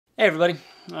Hey everybody,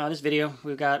 this video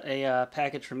we've got a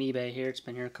package from eBay here. It's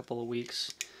been here a couple of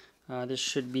weeks. This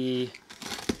should be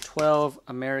 12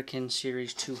 American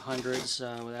Series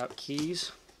 200s without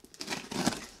keys.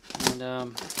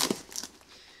 And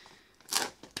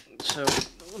so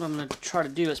what I'm going to try to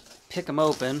do is pick them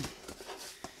open.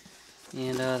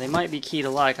 And they might be keyed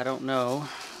alike, I don't know.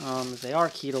 If they are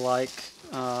keyed alike,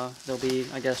 there'll be,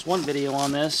 I guess, one video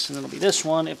on this, and it'll be this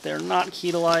one. If they're not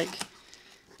keyed alike,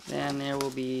 then there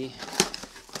will be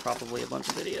probably a bunch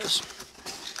of videos.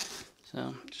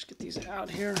 So just get these out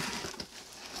here.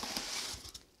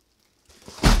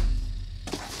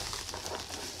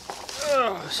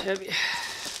 Oh, it's heavy.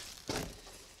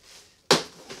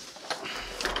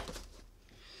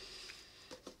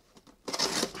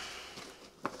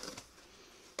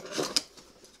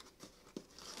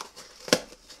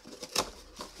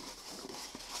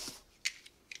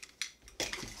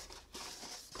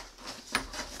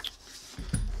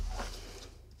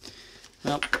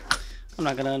 Well, I'm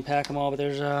not going to unpack them all, but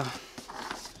there's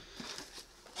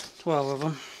 12 of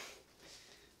them.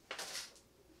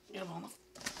 Get them on the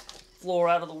floor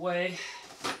out of the way.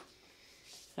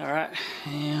 Alright,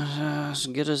 and as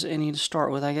good as any to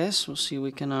start with, I guess. We'll see if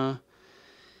we can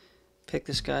pick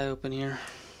this guy open here.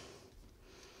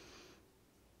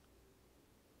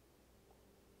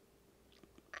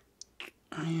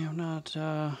 I have not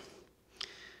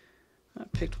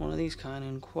picked one of these kind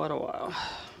in quite a while.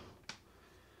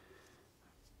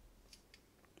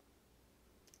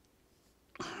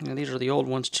 And these are the old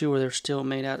ones too, where they're still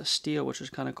made out of steel, which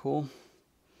is kind of cool.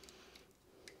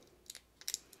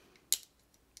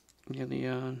 Yeah,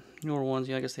 the newer ones,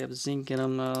 yeah, I guess they have zinc in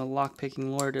them.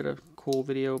 Lockpicking Lawyer did a cool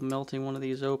video melting one of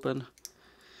these open.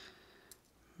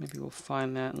 Maybe we'll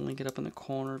find that and link it up in the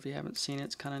corner if you haven't seen it.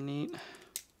 It's kind of neat.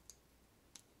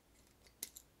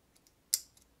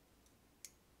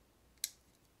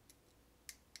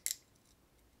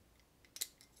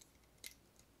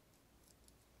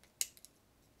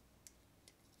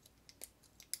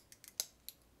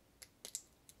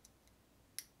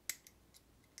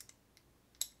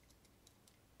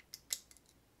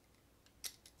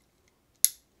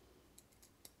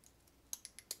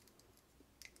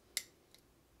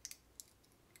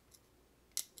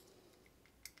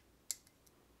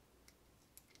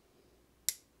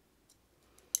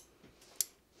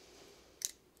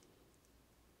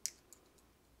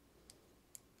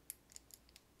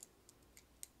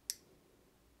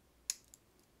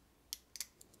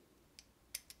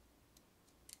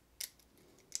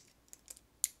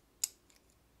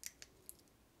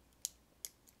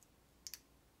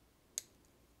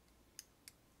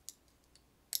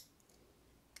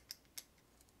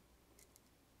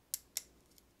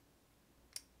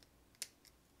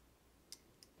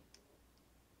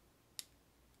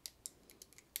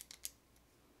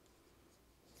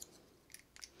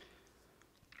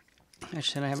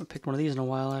 Actually, I haven't picked one of these in a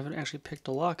while. I haven't actually picked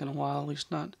a lock in a while, at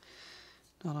least not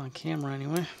on camera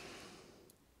anyway.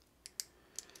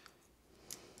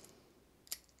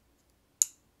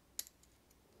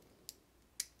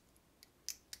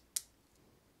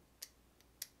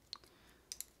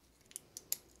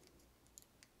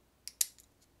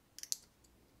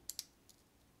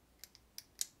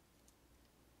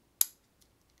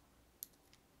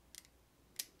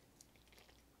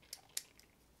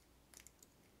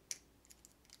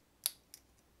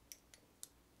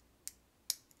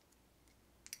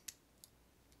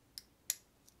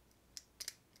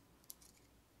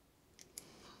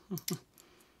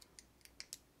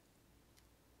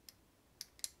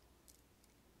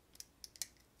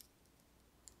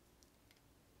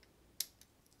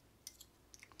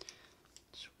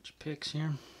 Switch picks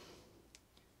here.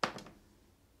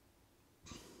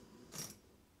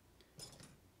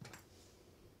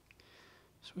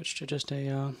 Switch to just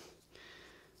a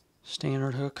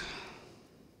standard hook,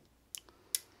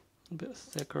 a bit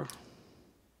thicker.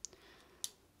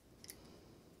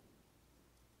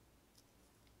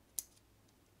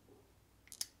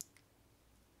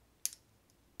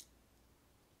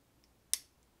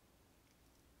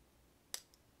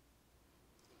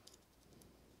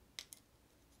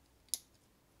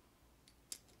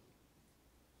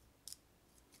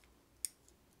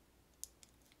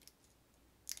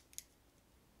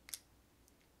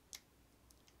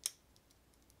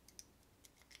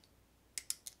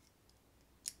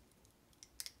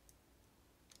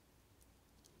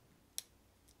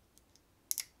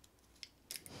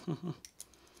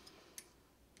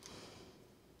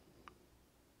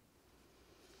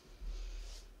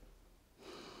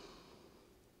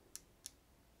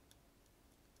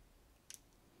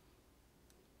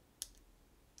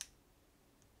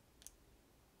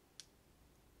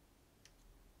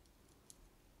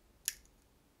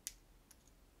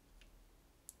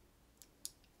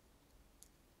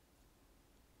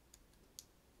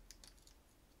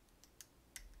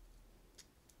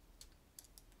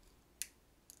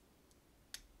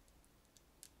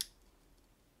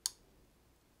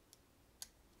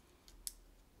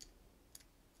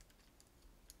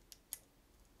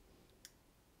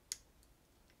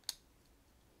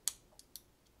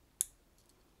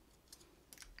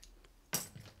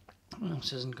 Well,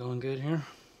 this isn't going good here.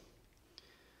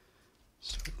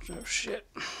 Switch. Oh shit.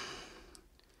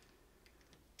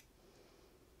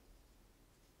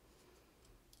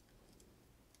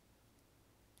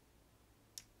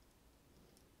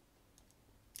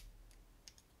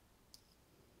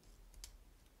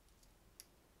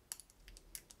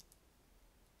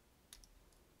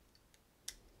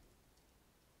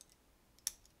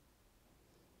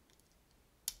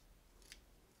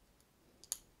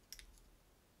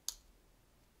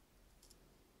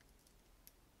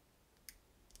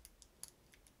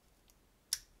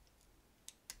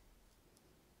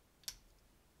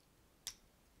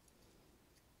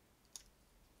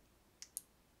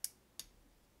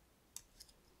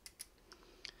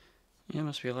 Yeah,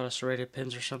 must be a lot of serrated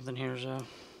pins or something here, so had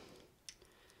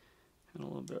a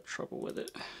little bit of trouble with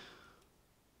it.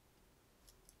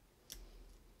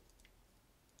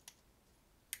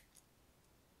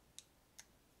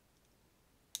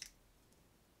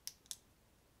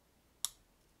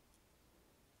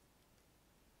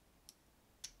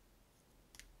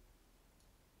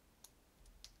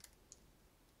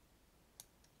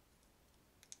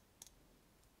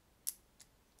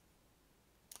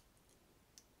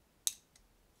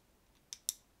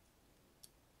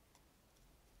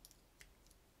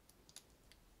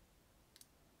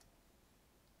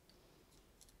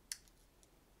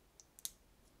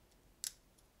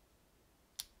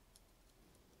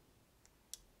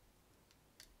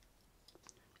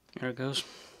 There it goes.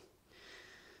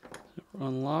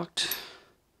 Unlocked.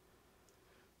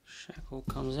 Shackle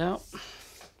comes out.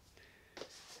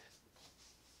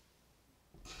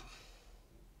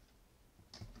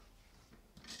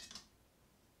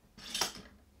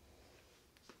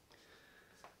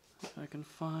 If I can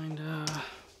find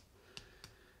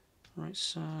right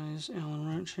size Allen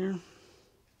wrench here.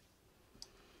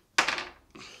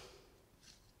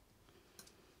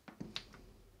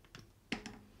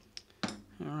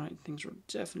 Alright, things were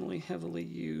definitely heavily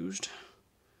used.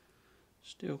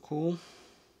 Still cool.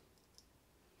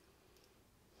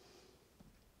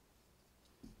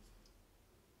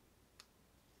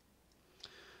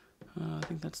 I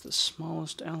think that's the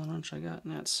smallest Allen wrench I got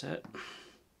in that set.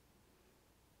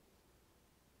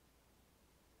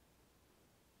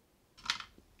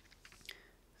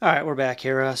 Alright, we're back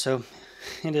here. So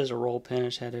it is a roll pin. I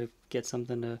just had to get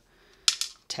something to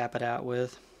tap it out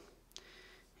with.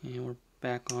 And we're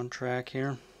back on track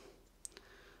here.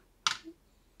 The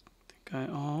guy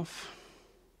off.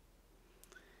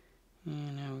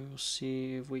 And now we will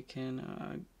see if we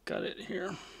can gut it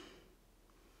here.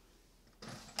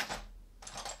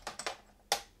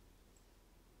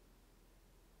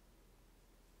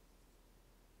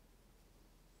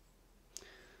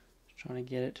 Just trying to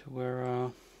get it to where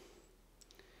I'm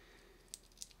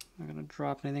not going to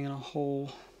drop anything in a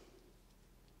hole.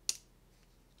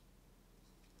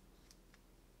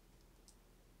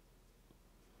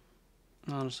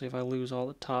 Honestly, if I lose all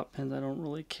the top pins, I don't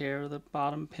really care. The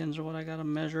bottom pins are what I gotta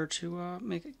measure to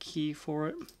make a key for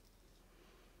it.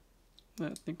 I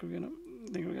think we're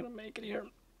gonna make it here.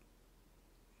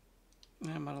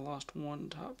 I might have lost one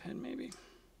top pin, maybe.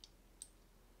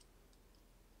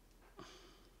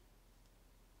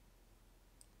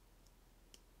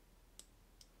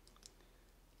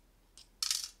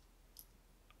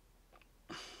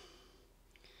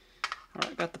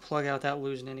 Alright, got the plug out without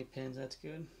losing any pins. That's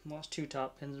good. Lost two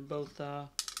top pins, and both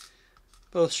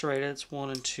serrated. It's 1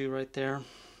 and 2 right there.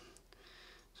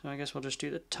 So I guess we'll just do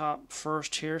the top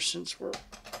first here since we're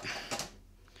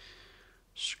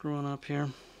screwing up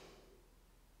here.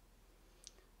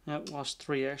 Yep, lost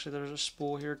 3. Actually, there's a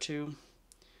spool here too.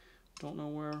 Don't know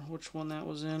which one that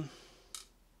was in.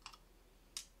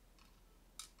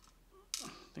 I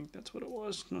think that's what it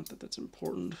was. Not that that's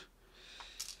important.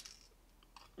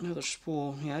 Another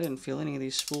spool. Yeah, I didn't feel any of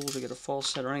these spools to get a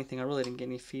false set or anything. I really didn't get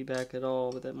any feedback at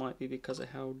all, but that might be because of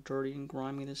how dirty and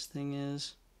grimy this thing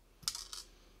is.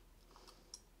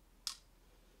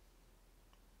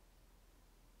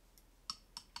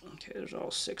 Okay, there's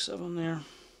all 6 of them there.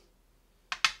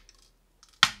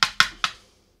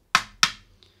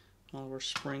 All of our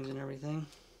springs and everything.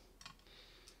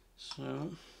 So,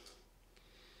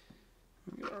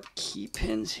 we got our key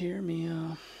pins here.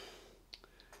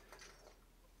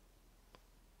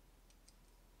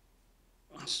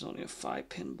 This is only a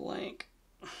 5-pin blank.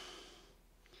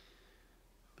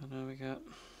 But now we got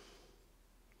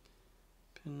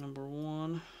pin number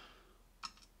 1,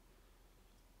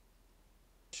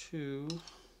 2,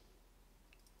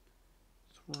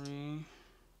 3,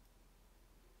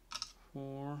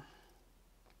 4,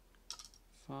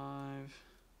 5,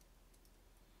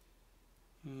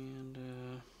 and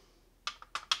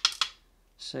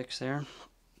 6 there.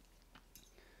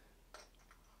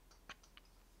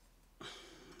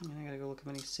 And I gotta go look how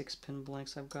many 6-pin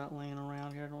blanks I've got laying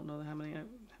around here. I don't know how many I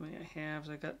have.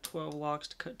 I got 12 locks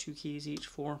to cut 2 keys each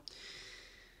for.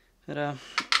 But I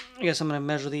guess I'm gonna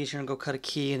measure these here and go cut a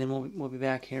key, and then we'll be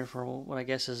back here for what I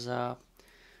guess is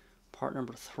part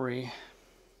number 3.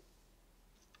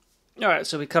 All right,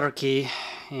 so we cut our key,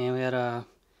 and we had I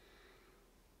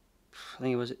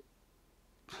think it was.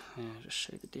 Just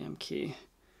show you the damn key.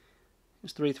 It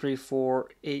was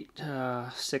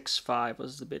 334865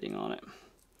 was the bidding on it.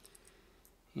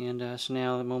 And so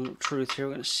now the moment of truth here,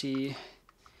 we're going to see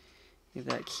if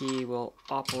that key will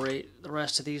operate the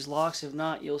rest of these locks. If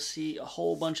not, you'll see a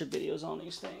whole bunch of videos on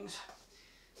these things.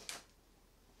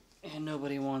 And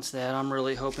nobody wants that. I'm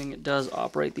really hoping it does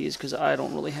operate these, because I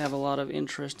don't really have a lot of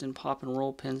interest in popping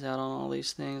roll pins out on all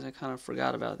these things. I kind of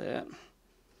forgot about that.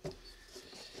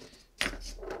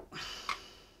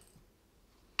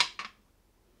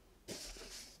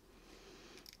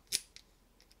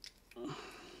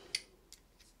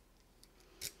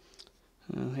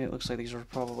 It looks like these are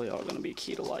probably all going to be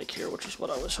keyed alike here, which is what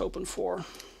I was hoping for.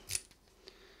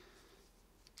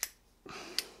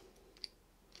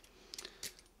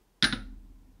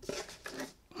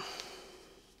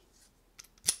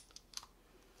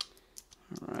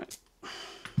 Alright.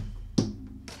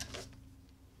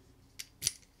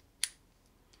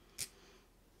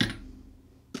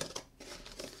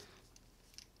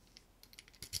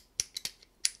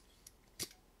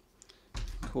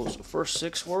 Cool, so first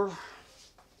 6 were.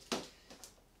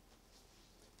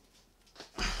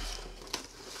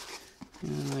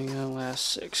 And I got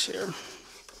last 6 here.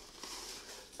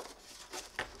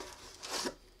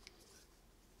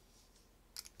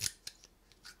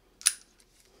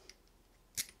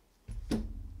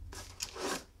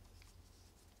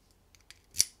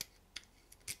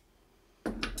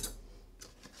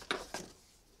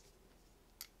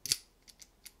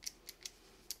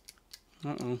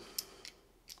 Uh-oh.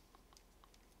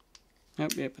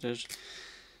 Yep, it is.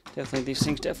 Definitely, these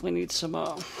things definitely need some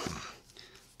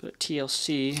bit of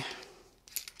TLC.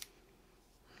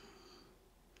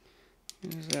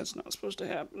 That's not supposed to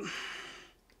happen.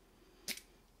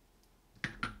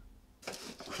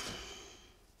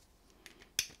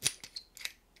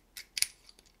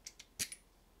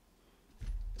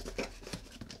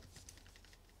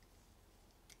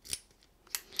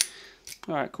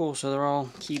 Alright, cool. So they're all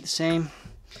keyed the same.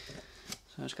 So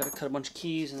I just got to cut a bunch of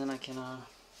keys, and then I can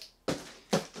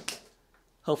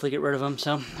hopefully get rid of them.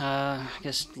 So I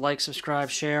guess like, subscribe,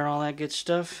 share, all that good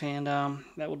stuff, and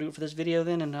that will do it for this video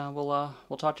then, and we'll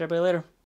talk to everybody later.